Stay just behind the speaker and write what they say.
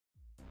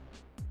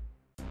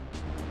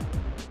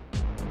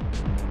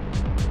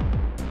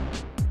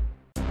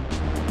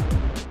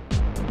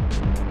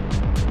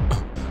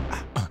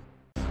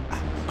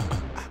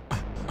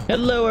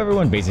Hello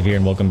everyone, Vaesive here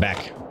and welcome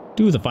back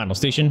to the final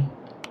station,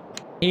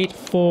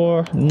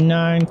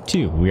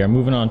 8492. We are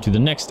moving on to the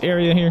next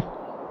area here.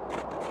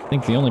 I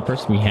think the only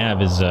person we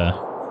have is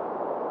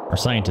our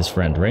scientist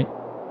friend, right?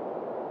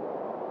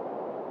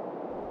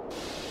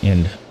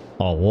 And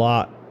a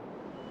lot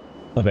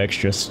of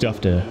extra stuff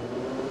to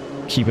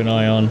keep an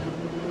eye on.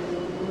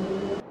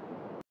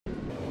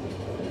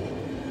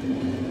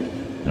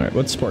 Alright,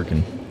 what's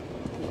sparking?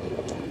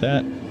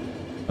 That.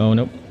 Oh,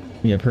 nope.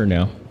 We have her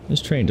now.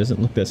 This train doesn't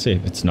look that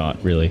safe. It's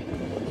not, really.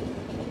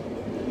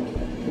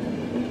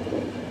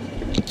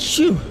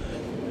 Shoo!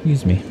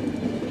 Excuse me.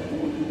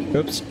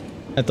 Oops.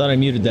 I thought I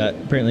muted that.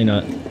 Apparently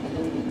not.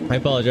 I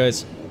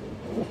apologize.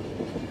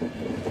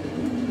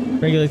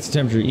 Regulates the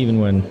temperature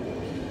even when...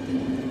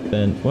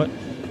 Then... What?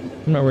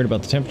 I'm not worried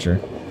about the temperature.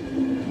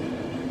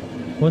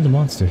 What are the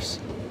monsters?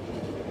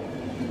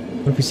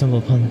 What if we stumble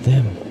upon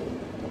them?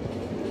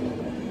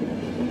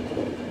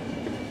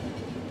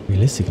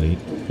 Realistically,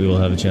 we will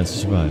have a chance to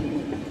survive.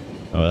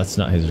 Oh, that's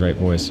not his right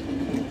voice.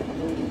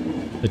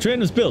 The train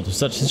was built with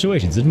such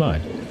situations in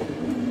mind.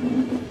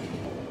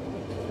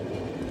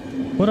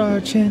 What are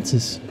our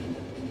chances?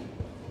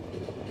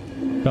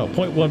 About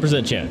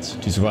 0.1% chance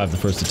to survive the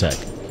first attack.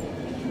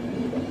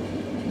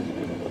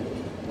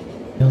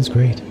 Sounds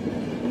great.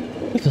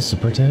 I feel so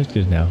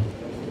protected now.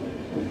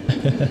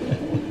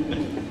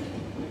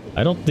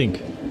 I don't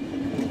think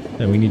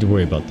that we need to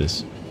worry about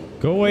this.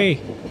 Go away!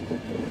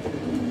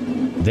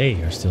 They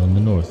are still in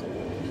the north.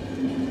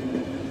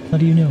 How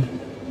do you know?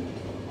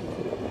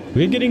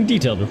 We're getting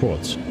detailed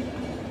reports.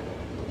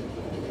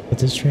 But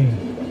this train,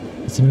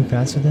 does it move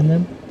faster than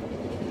them?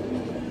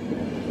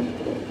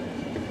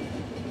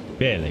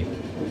 Barely.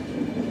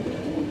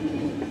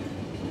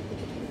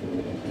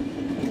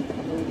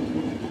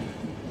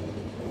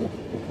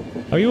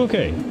 Are you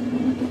okay?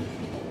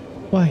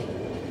 Why?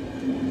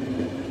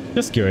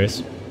 Just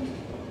curious.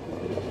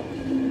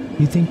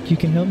 You think you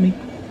can help me?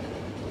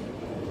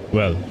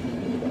 Well,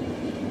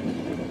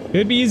 it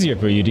would be easier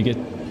for you to get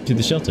to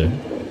the shelter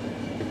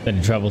than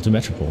to travel to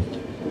Metropole.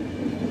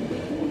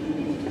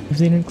 If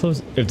they didn't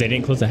close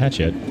the hatch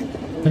yet,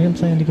 I didn't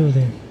plan to go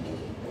there.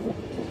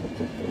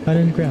 Out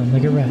underground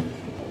like a rat.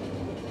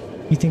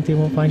 You think they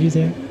won't find you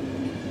there?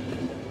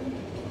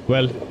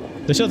 Well,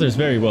 the shelter is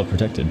very well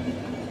protected.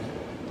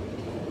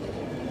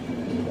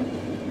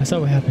 I saw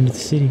what happened to the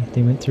city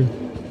they went through.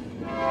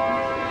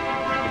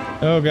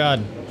 Oh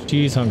god,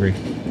 she's hungry.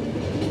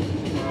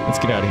 Let's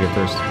get out of here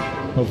first.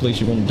 Hopefully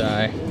she won't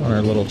die on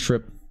our little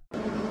trip.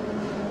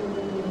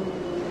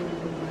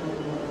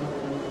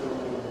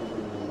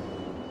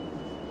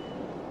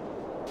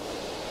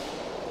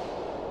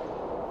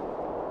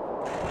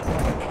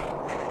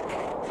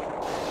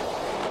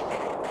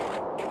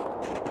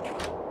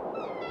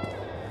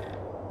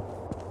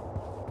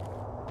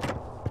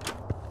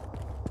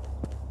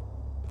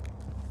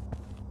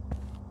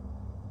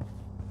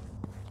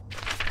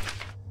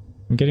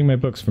 I'm getting my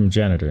books from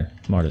janitor,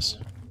 Martis.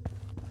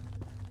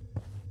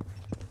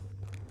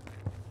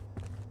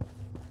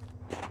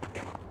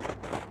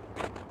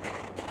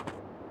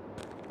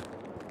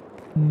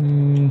 I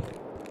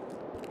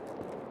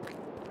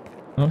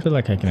don't feel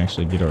like I can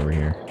actually get over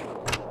here.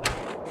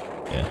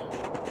 Yeah.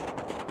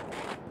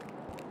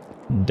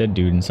 Dead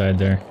dude inside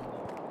there.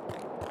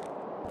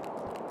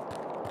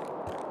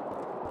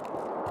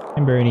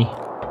 Hey, Birdie.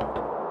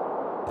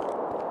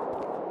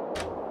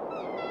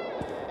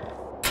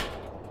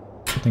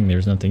 I think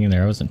there's nothing in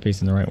there. I wasn't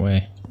facing the right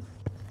way.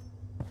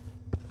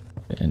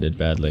 It ended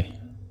badly.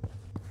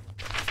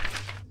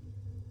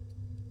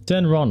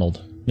 Send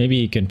Ronald. Maybe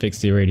he can fix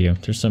the radio.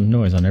 There's some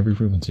noise on every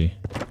frequency.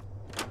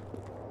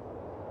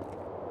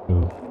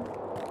 Ooh.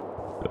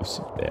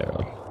 Vaesive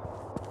barrel.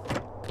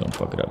 Don't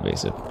fuck it up,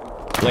 Vaesive.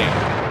 Blam!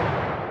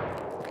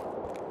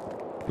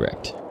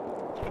 Wrecked.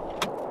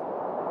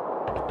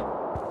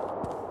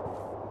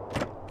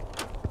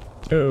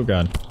 Oh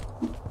god.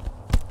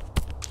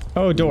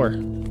 Oh, door.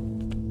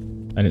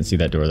 I didn't see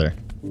that door there.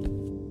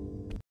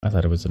 I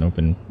thought it was an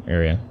open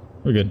area.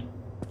 We're good.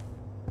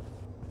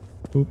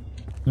 Oop.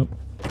 Nope.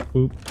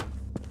 Oop.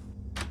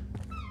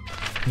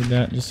 Need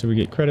that just so we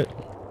get credit.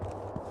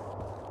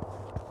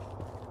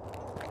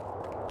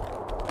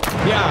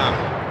 Yeah!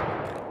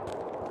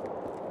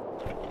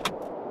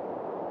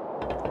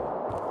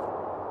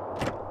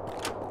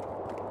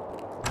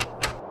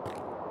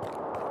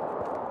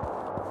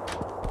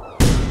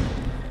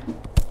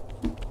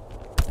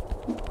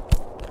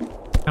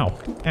 Ow.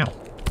 Ow.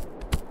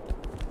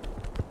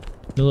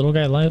 The little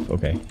guy alive?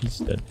 Okay, he's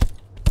dead.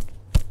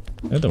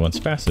 The other one's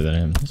faster than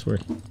him. That's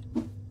weird.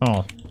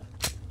 Oh.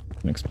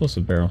 An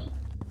explosive barrel.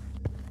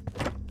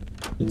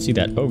 Didn't see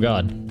that. Oh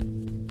god.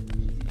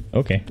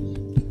 Okay.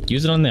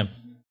 Use it on them.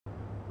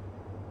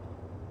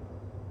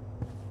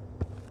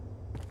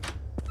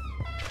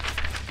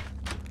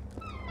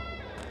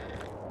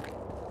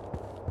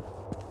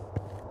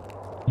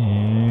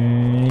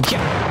 And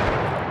yeah.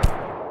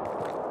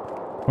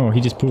 Oh,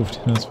 he just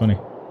poofed. That's funny.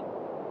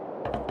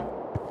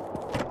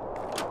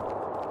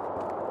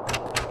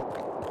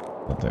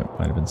 Thought there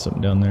might have been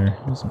something down there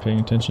I wasn't paying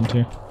attention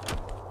to.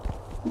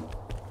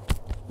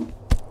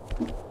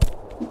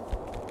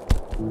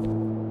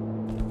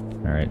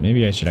 Alright,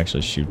 maybe I should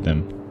actually shoot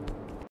them.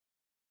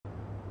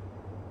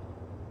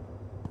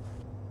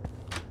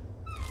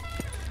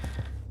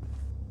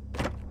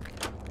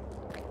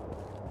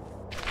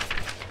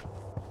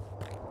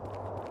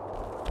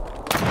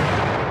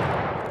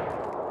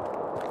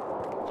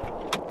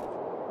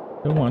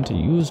 Don't want to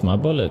use my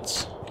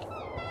bullets.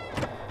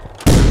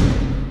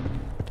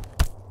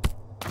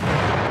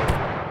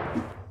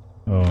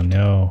 Oh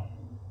no.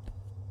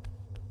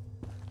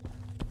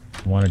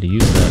 I wanted to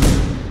use that.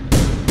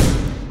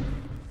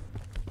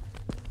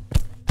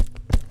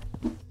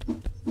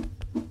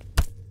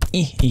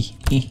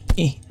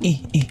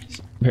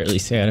 Barely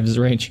stay out of his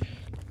range.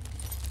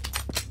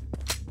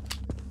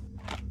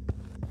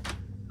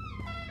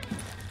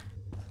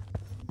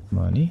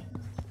 Money.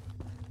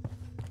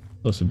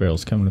 Explosive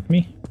barrels coming with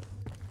me.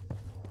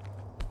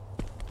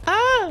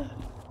 Ah!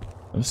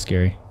 That was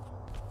scary.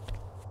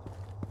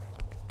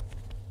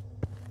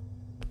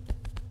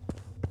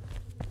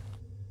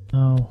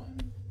 Oh.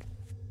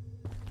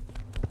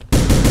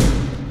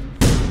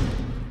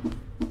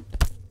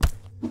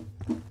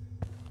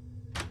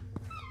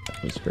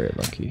 That was very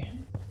lucky.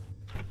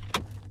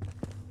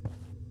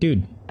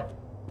 Dude.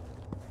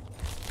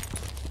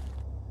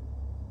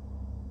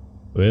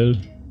 Well,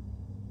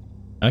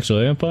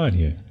 actually, I'm fine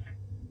here.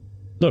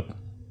 Look,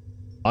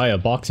 a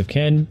box of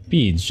canned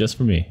beans just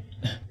for me.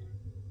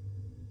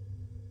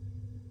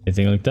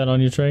 Anything like that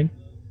on your train?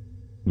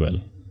 Well,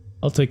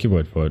 I'll take your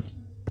word for it.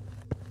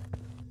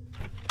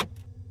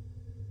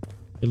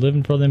 You're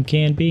living for them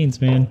canned beans,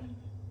 man.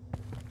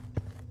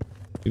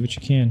 Do what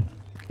you can.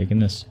 Taking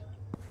this.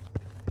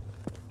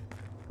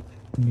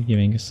 You're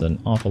giving us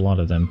an awful lot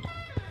of them.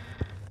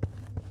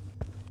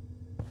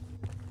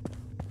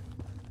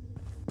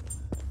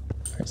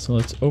 Alright, so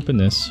let's open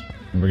this.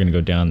 And we're gonna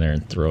go down there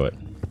and throw it.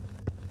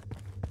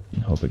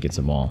 And hope it gets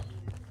them all.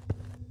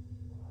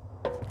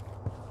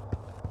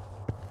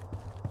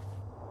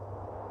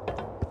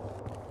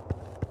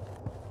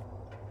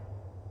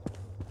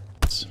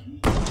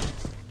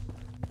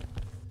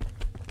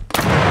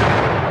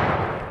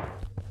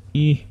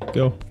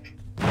 Go.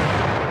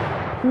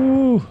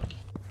 Woo!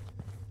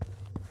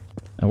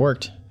 That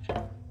worked.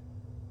 That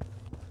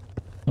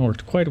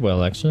worked quite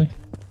well, actually.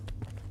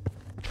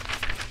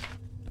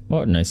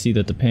 Martin, I see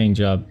that the paying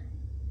job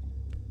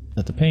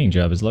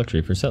is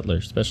luxury for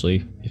settlers,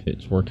 especially if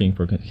it's working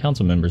for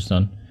council members'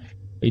 son.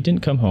 But he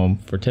didn't come home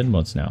for 10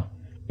 months now.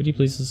 Could you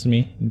please listen to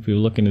me if we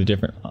look into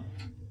different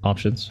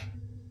options?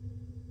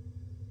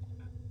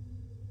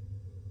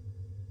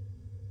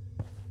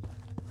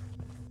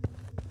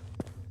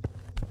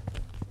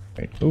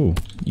 Right. Ooh,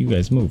 you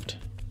guys moved.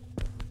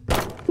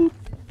 Boop.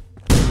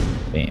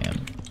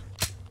 Bam.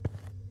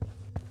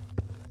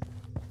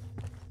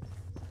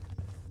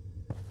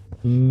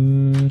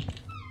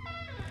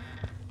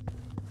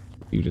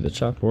 You to the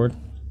chalkboard.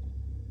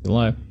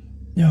 Alive.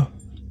 No,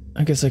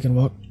 I guess I can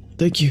walk.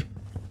 Thank you.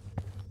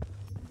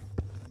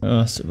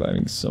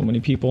 Surviving so many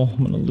people.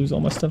 I'm gonna lose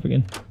all my stuff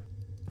again.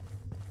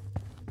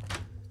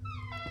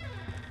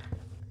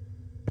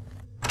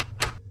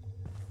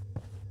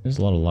 There's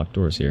a lot of locked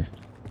doors here.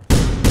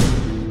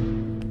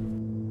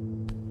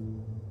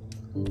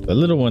 The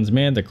little ones,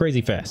 man, they're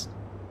crazy fast.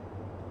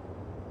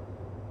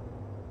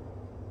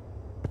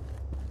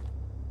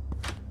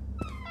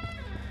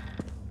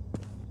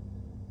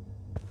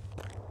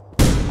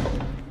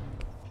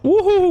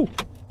 Woohoo!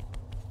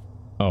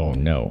 Oh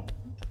no.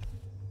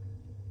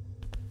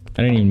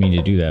 I didn't even mean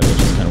to do that, but it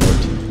just kind of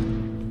worked.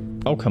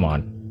 Oh, come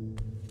on.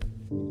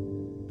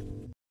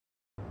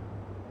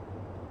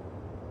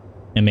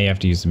 I may have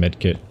to use the med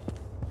kit.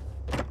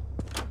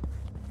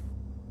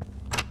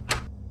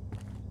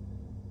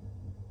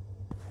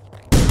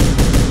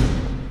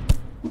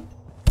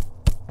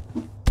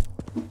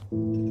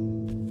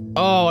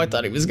 Oh, I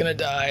thought he was gonna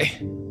die.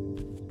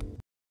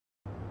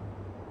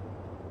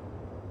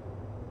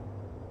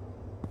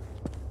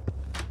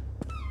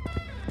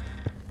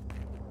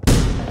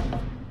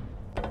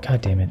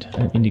 God damn it. I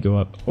didn't mean to go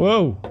up.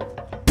 Whoa!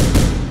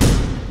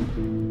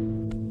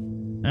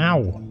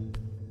 Ow!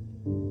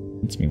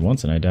 Hits me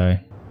once and I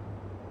die.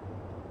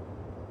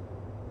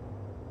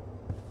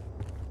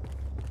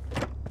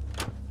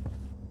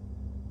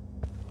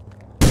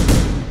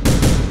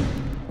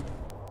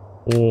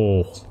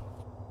 Oh.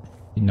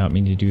 Did not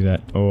mean to do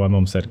that. Oh, I'm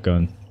almost at a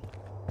gun.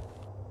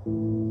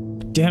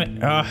 Damn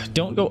it. Ah,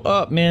 don't go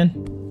up, man.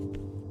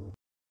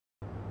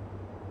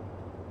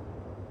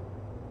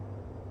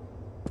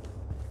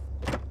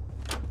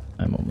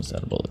 I'm almost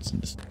out of bullets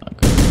and this is not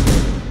good.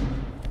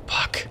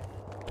 Fuck.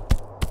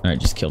 Alright,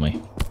 just kill me.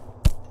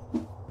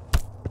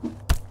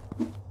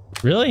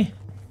 Really?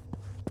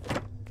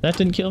 That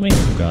didn't kill me?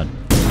 Oh god.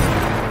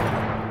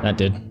 That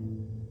did.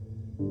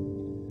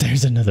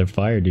 There's another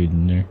fire dude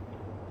in there.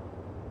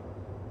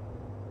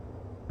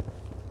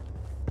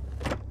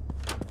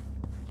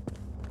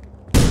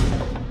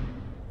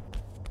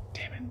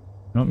 Damn it.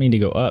 I don't mean to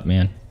go up,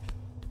 man.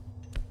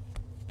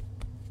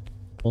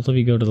 Both of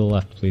you go to the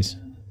left, please.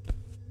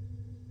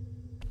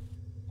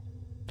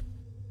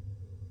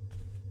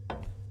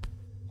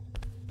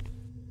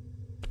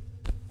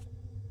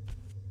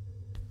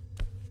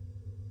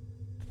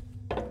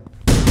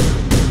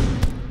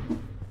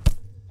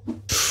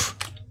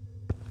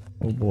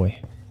 boy.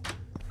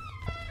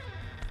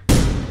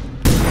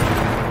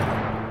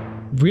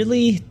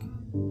 Really?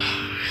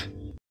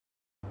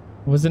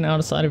 Wasn't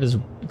outside of his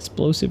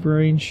explosive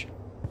range?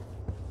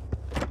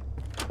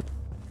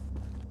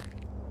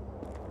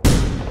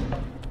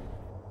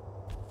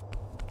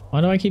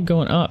 Why do I keep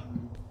going up?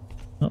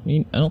 I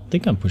don't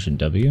think I'm pushing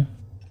W.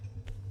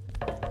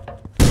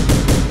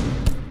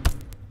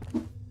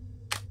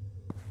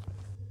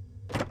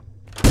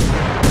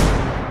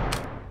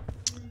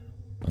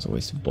 That was a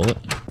wasted bullet.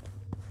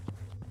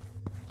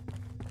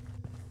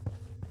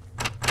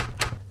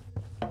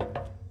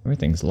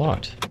 Everything's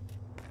locked.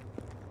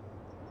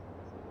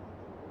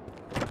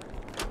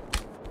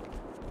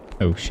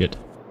 Oh shit.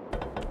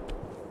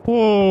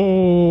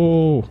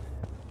 Whoa! How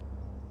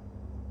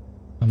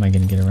am I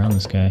gonna get around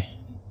this guy?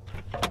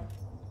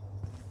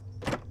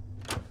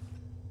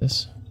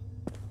 This?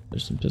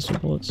 There's some pistol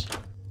bullets.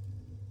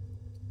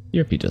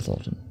 You're Peter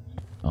Thornton.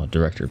 Oh,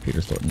 Director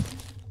Peter Thornton.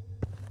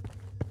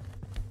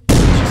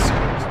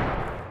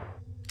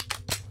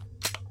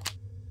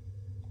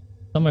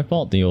 It's not my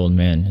fault the old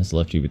man has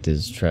left you with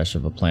his trash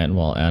of a plant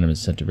while Adam is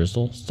sent to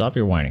Bristol. Stop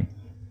your whining.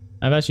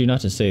 I've asked you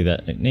not to say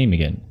that name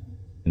again,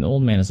 and the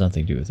old man has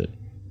nothing to do with it.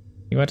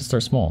 You have to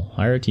start small.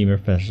 Hire a team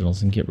of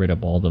professionals and get rid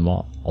of all that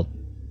mob.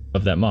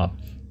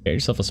 Get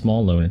yourself a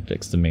small loan and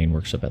fix the main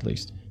workshop at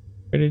least.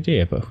 Great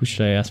idea, but who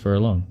should I ask for a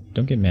loan?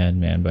 Don't get mad,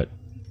 man, but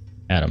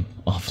Adam,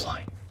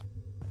 offline.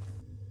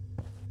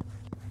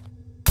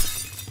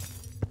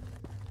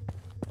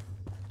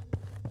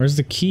 Where's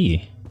the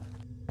key?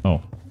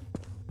 Oh.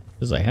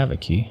 Says I have a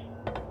key.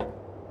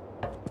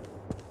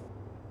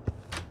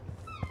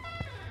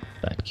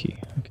 That key.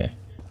 Okay.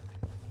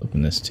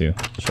 Open this too.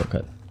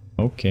 Shortcut.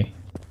 Okay.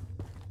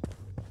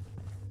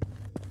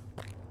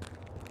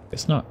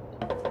 It's not.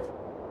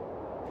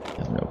 I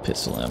have no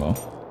pistol ammo.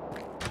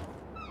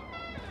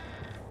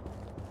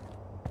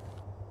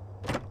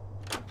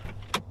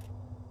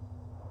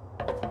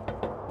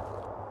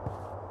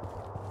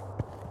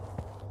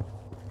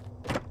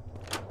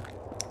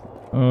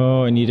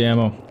 Oh, I need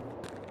ammo.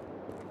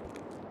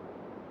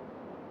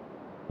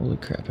 Holy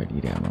crap, I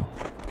need ammo.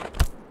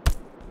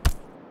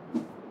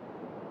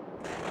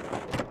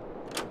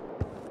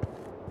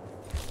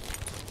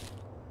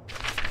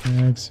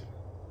 Mags.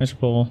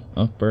 Metropole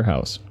Upper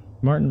House.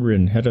 Martin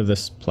Rin, head of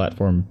this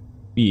platform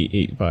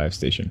B85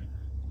 station.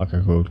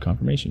 Locker code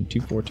confirmation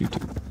 2422.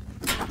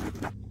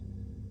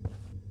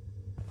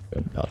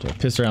 Good, about to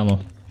pistol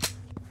ammo.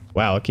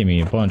 Wow, it gave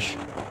me a bunch.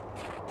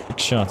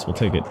 6 shots, we'll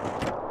take it.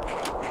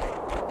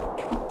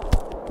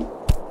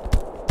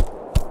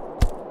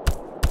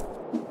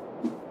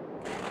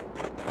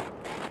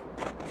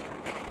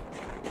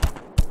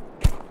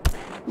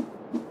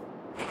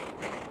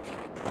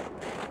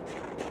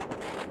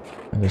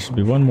 There should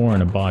be one more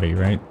in a body,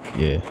 right?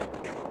 Yeah.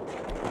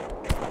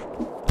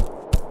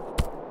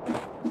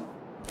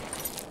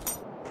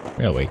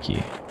 Railway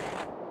key.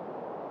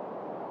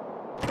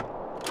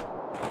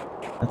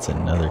 That's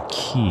another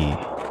key.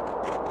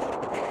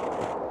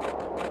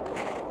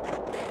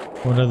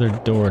 What other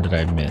door did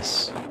I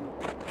miss?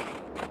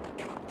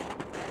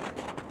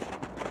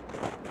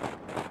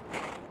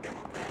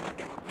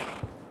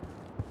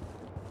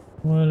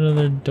 What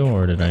other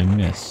door did I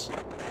miss?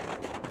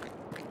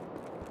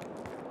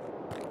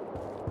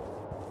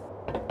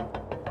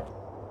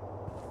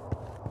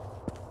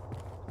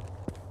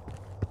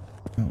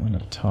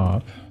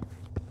 Top.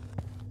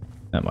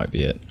 That might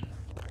be it.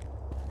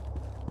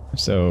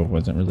 So, it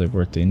wasn't really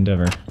worth the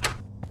endeavor.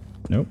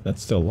 Nope,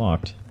 that's still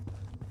locked.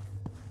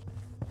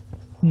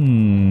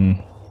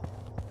 Going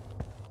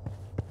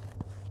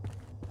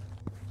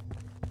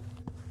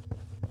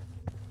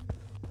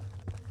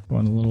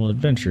a little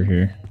adventure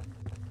here.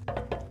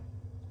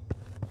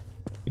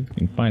 See if we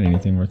can find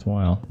anything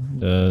worthwhile.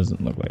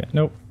 Doesn't look like it.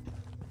 Nope.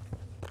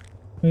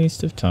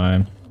 Waste of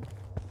time.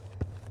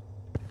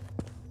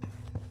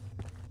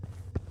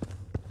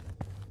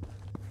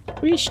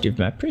 Waste of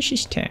my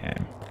precious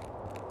time.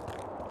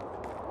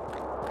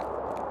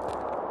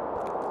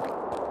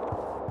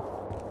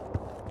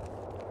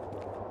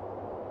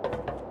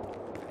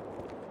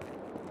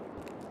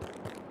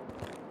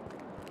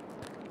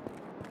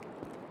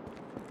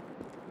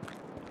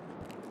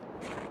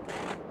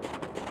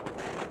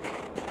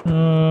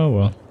 Oh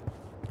well.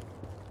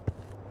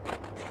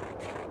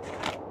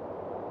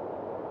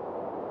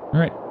 All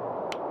right.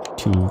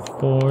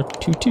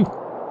 2422.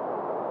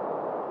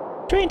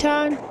 Train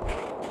time.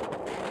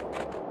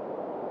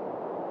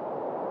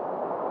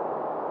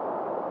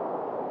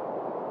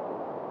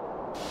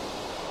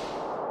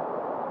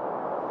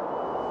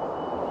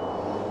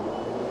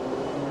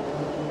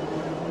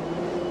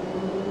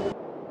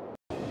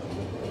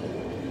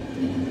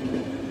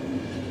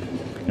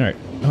 Alright,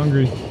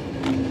 hungry.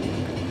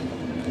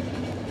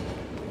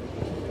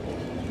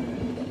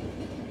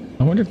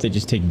 I wonder if they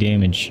just take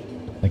damage,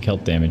 like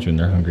health damage when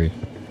they're hungry.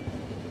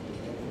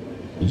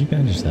 Did you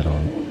bandage that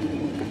arm?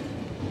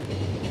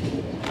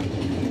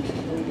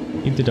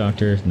 Feed the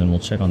doctor, and then we'll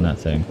check on that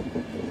thing.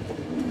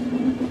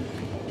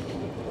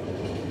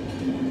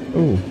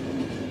 Oh.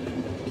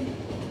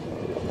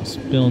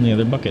 spill in the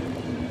other bucket.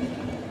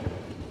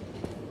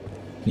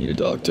 Need a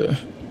doctor.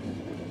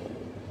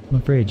 I'm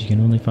afraid you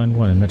can only find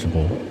one in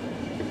Metropole.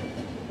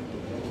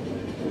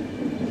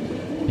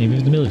 Maybe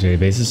if the military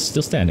base is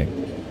still standing.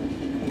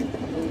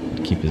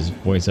 Keep his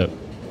voice up.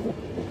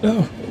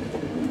 No!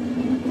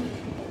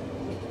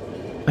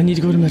 I need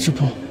to go to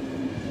Metropole.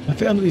 My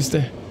family's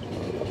there.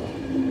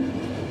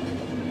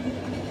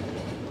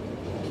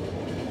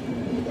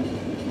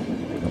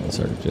 Oh, I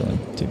started feeling.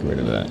 Take rid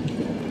of that.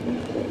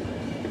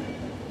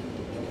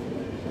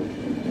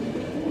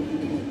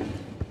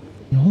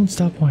 Don't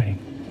stop whining.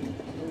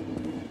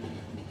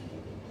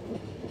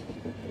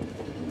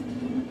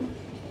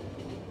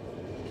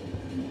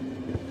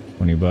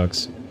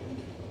 $20.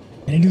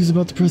 Any news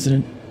about the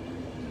president?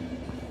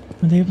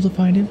 Were they able to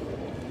find him?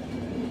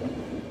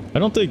 I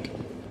don't think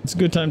it's a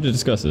good time to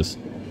discuss this.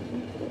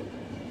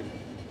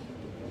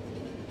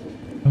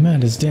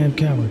 Amanda's a damn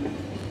coward.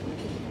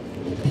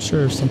 I'm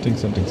sure something.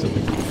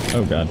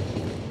 Oh god.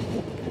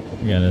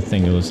 We got a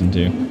thing to listen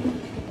to.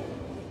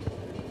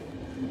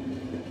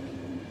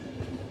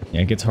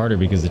 Yeah, it gets harder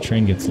because the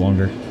train gets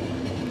longer.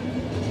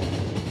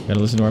 Gotta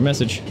listen to our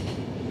message.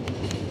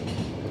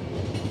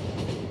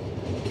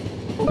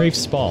 Rafe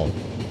Spall.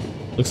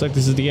 Looks like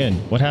this is the end.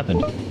 What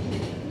happened?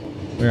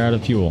 We're out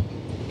of fuel.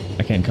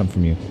 I can't come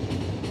from you.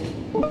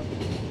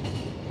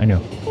 I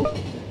know.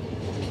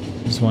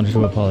 I just wanted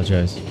to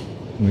apologize.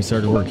 When we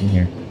started working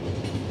here,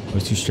 I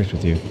was too strict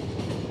with you.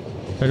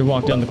 Try to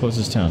walk down the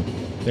closest town.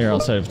 They're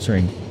outside of the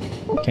train.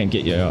 Can't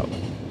get you out.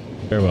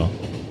 Farewell.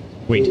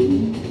 Wait.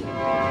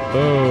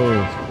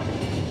 Oh.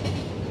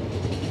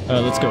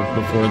 Let's go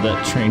before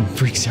that train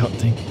freaks out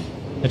thing.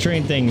 The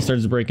train thing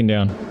starts breaking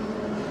down.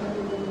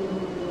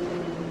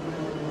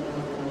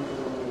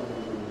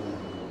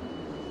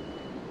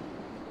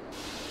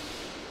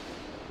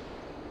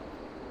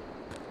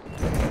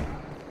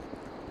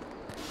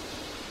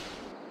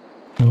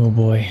 Oh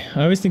boy.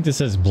 I always think this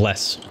says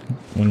bless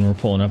when we're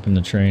pulling up in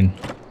the train.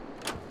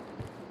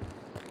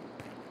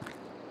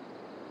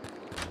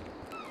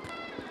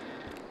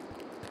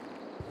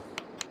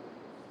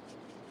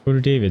 Go to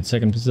David,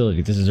 second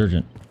facility. This is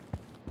urgent.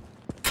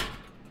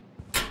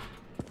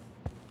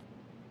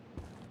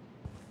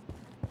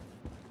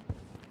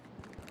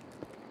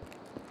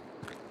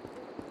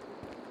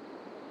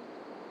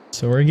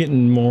 So we're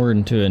getting more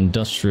into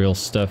industrial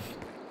stuff.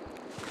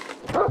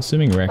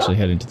 Assuming we're actually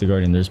headed to the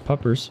Guardian. There's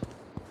puppers.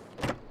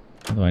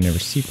 Although I never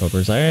see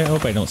puppers. I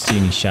hope I don't see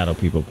any shadow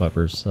people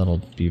puppers. That'll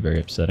be very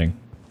upsetting.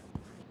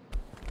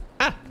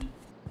 Ah!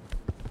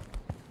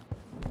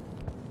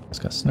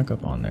 Just got snuck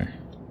up on there.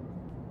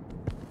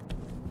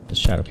 The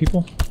shadow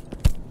people.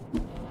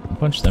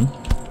 Punch them.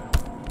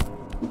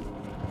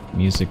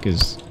 Music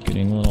is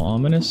getting a little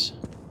ominous.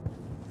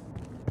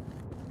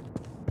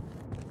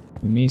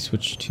 We may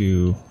switch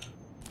to...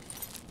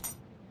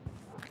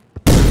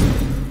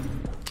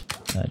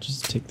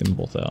 just take them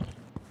both out.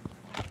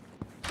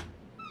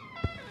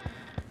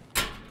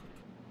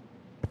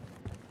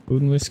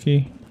 Food and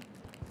whiskey.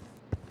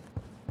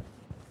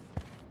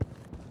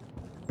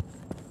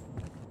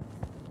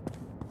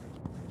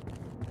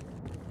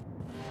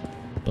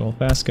 Little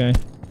fast guy.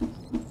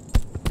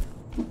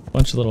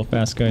 Bunch of little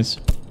fast guys.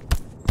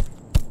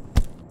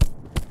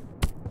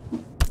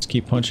 Just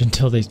keep punching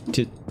until they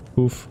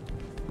poof.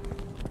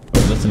 Oh,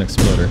 that's an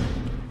exploder.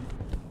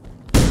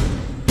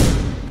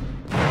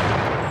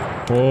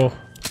 Oh,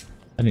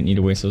 I didn't need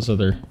to waste those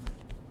other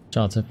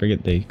shots. I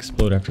forget they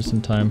explode after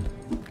some time.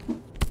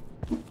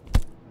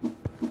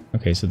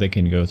 Okay, so they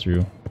can go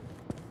through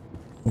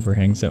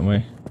overhangs that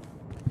way.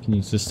 We can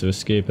use this to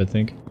escape, I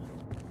think.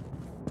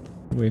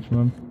 Away from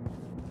them.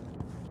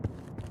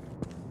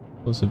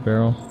 Close the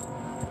barrel.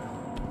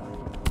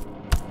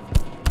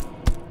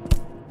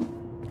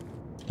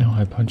 Oh,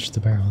 I punched the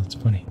barrel. That's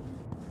funny.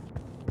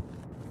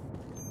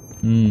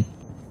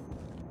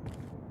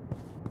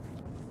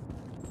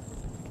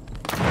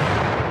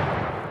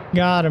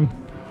 Got him.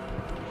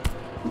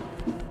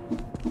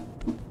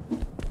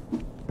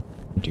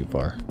 Too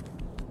far.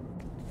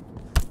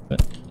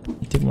 But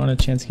you didn't want a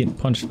chance of getting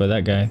punched by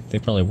that guy. They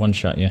probably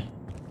one-shot you.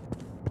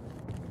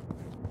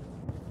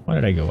 Why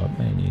did I go up?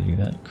 I didn't need to do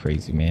that.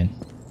 Crazy man.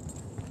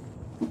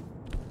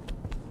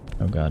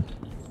 Oh god.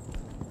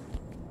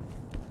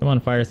 Come on,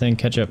 fire thing.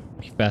 Catch up.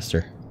 Be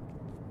faster.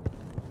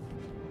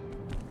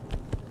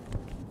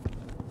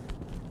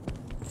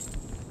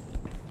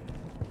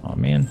 Oh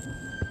man.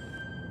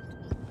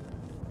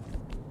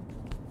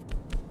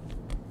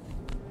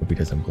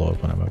 Because I'm blow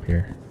up when I'm up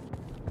here.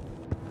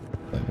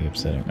 Slightly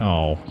upsetting.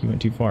 Oh, he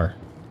went too far.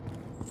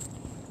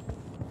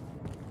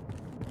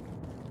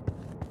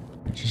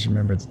 I just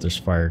remember that there's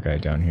fire guy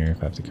down here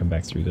if I have to come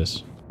back through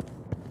this.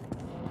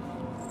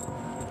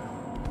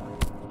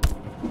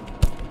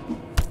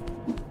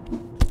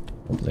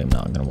 Hopefully I'm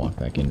not gonna walk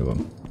back into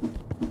him.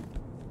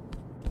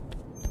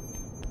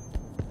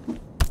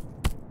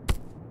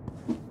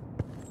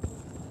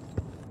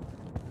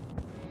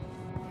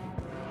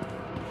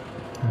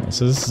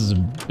 So this is a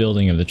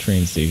building of the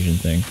train station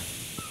thing.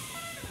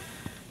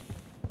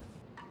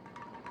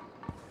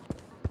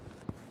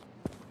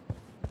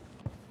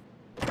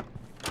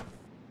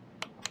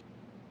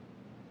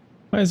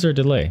 Why is there a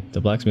delay?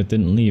 The blacksmith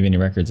didn't leave any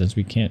records as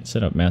we can't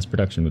set up mass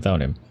production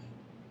without him.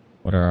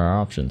 What are our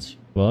options?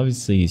 Well,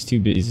 obviously he's too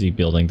busy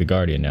building the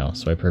Guardian now,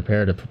 so I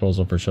prepared a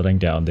proposal for shutting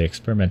down the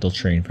experimental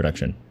train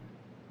production.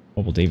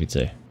 What will David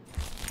say?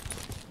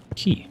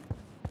 Key.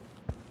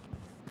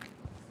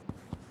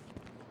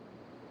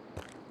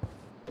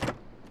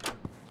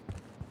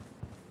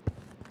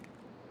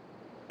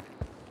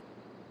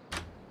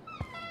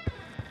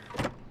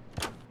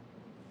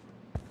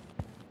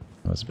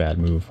 That was a bad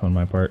move on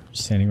my part,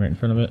 standing right in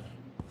front of it.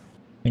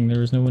 I think there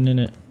was no one in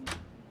it.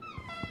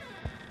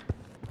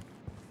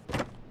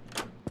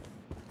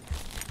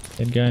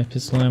 Dead guy,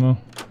 pistol ammo.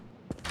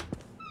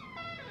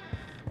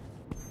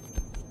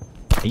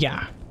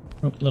 Yeah!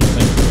 Oh, little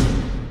thing.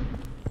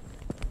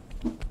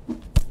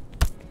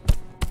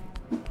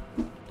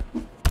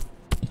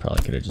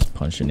 Probably could have just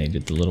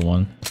punctuated the little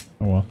one.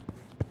 Oh well.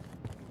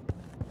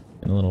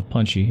 Getting a little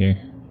punchy here.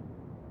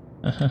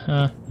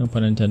 Haha, no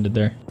pun intended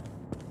there.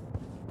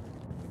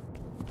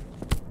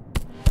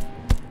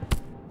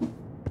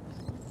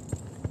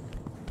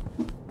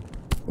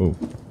 Oh.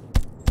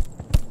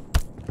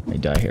 I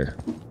die here.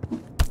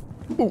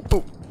 Oh,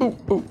 oh, oh,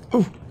 oh,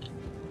 oh.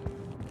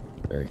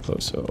 Very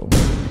close, oh.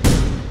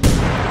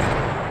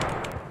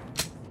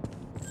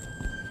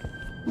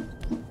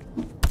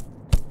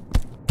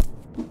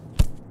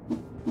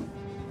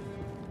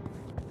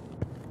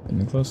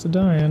 Getting close to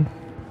dying.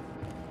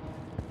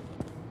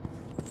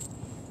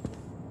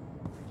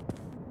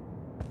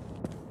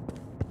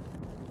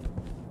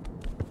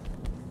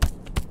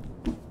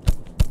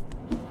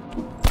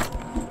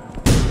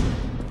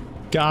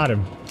 Got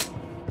him.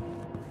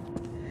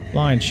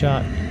 Line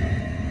shot.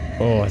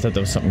 Oh, I thought that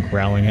was something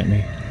growling at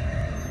me.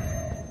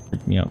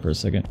 Freaked me out for a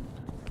second.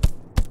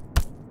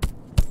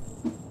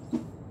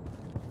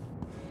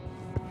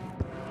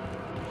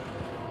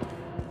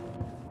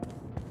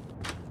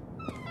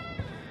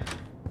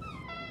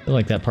 I feel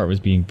like that part was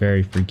being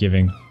very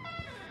forgiving.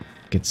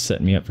 Like it's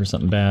setting me up for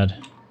something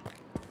bad.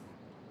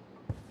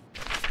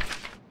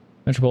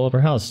 Metropole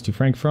Upper House to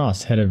Frank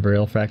Frost, head of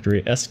Rail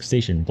Factory Esk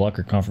Station,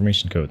 blocker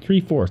confirmation code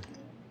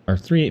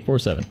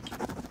 3847.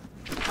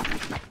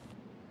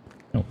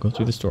 No, go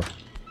through this door.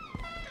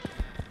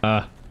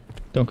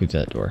 Don't go to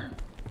that door.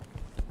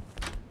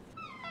 I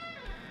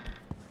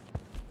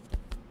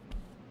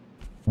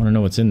want to know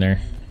what's in there.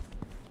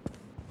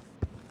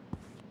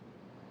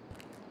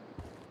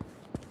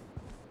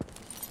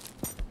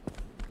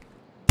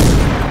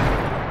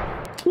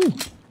 Whew.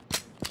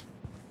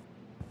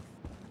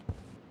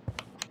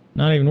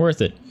 Not even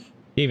worth it.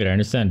 David, I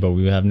understand, but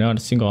we have not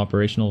a single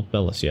operational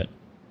Velas yet.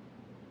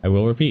 I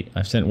will repeat,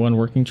 I've sent one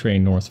working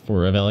train north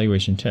for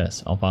evaluation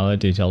tests. I'll file a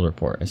detailed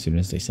report as soon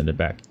as they send it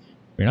back.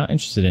 We're not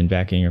interested in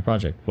backing your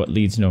project. What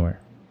leads nowhere?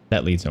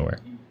 That leads nowhere.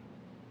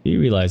 Do you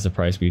realize the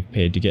price we've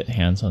paid to get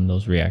hands on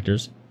those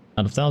reactors?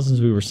 Out of thousands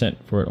we were sent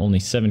for, only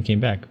 7 came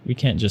back. We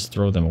can't just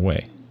throw them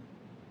away.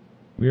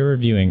 We are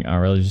reviewing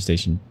our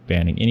legislation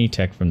banning any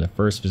tech from the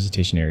first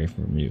visitation area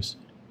from use.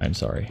 I'm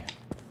sorry.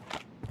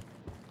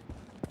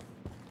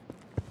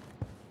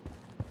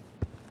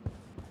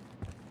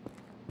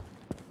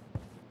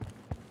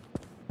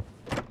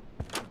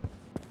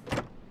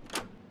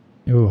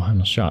 Oh,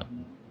 I'm shot.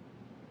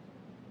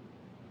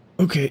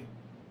 Okay.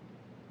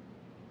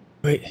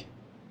 Wait.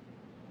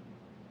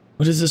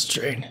 What is this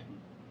train?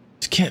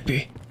 This can't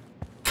be.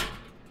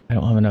 I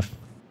don't have enough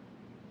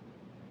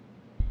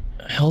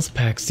health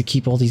packs to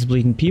keep all these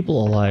bleeding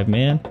people alive,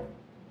 man.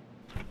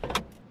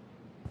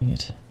 Dang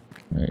it.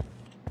 Alright.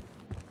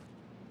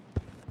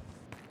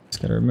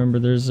 Just gotta remember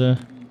there's a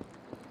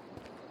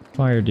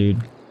fire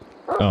dude.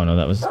 Oh no,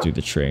 that was through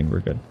the train. We're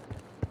good.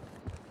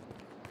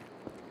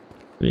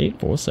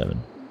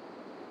 3847.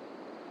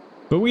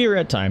 But we are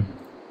at time.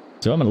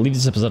 So I'm going to leave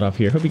this episode off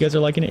here. Hope you guys are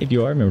liking it. If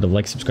you are, remember to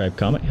like, subscribe,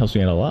 comment. Helps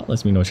me out a lot.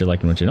 Lets me know what you're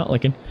liking and what you're not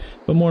liking.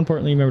 But more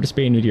importantly, remember to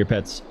spay and neuter your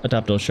pets.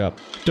 Adopt, don't shop.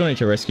 Donate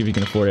to a rescue if you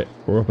can afford it.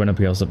 Or open up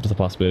your house up to the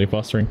possibility of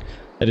fostering.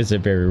 That is a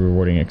very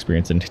rewarding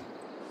experience. And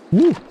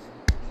woo!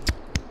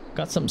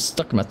 Got something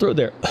stuck in my throat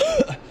there.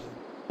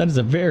 That is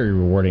a very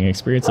rewarding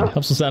experience and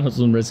helps us out, helps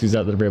some rescues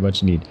out that are very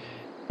much in need.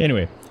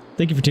 Anyway,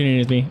 thank you for tuning in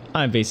with me.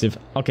 I'm Vaesive.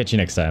 I'll catch you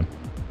next time.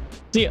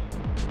 See ya!